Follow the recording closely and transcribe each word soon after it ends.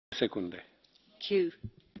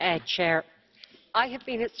Chair. I have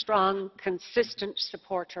been a strong, consistent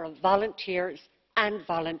supporter of volunteers and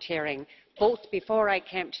volunteering, both before I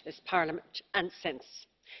came to this Parliament and since.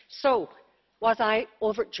 So, was I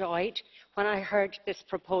overjoyed when I heard this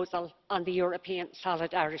proposal on the European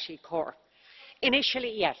Solidarity Corps?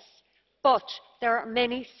 Initially, yes, but there are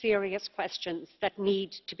many serious questions that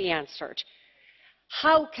need to be answered.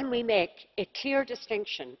 How can we make a clear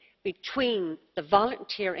distinction between the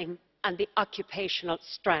volunteering and the occupational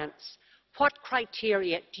strands? What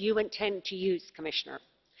criteria do you intend to use, Commissioner?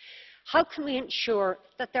 How can we ensure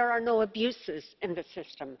that there are no abuses in the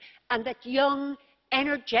system and that young,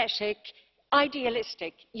 energetic,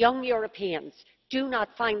 idealistic young Europeans do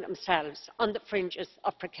not find themselves on the fringes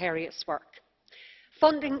of precarious work?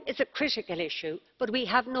 Funding is a critical issue, but we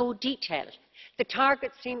have no detail. The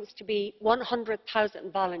target seems to be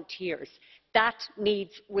 100,000 volunteers. That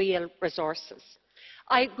needs real resources.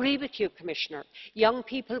 I agree with you, Commissioner. Young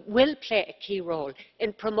people will play a key role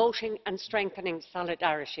in promoting and strengthening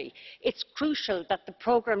solidarity. It's crucial that the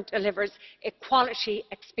programme delivers a quality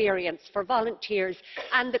experience for volunteers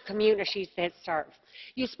and the communities they serve.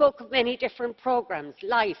 You spoke of many different programmes,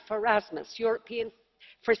 LIFE, Erasmus, European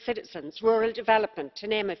for Citizens, rural development, to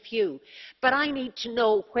name a few. But I need to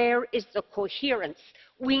know, where is the coherence?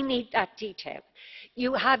 We need that detail.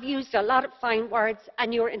 You have used a lot of fine words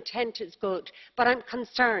and your intent is good, but I'm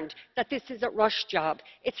concerned that this is a rush job.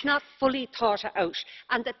 It's not fully thought out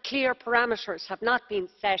and that clear parameters have not been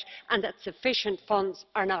set and that sufficient funds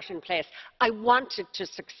are not in place. I want it to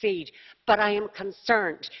succeed, but I am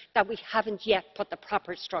concerned that we haven't yet put the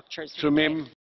proper structures in place.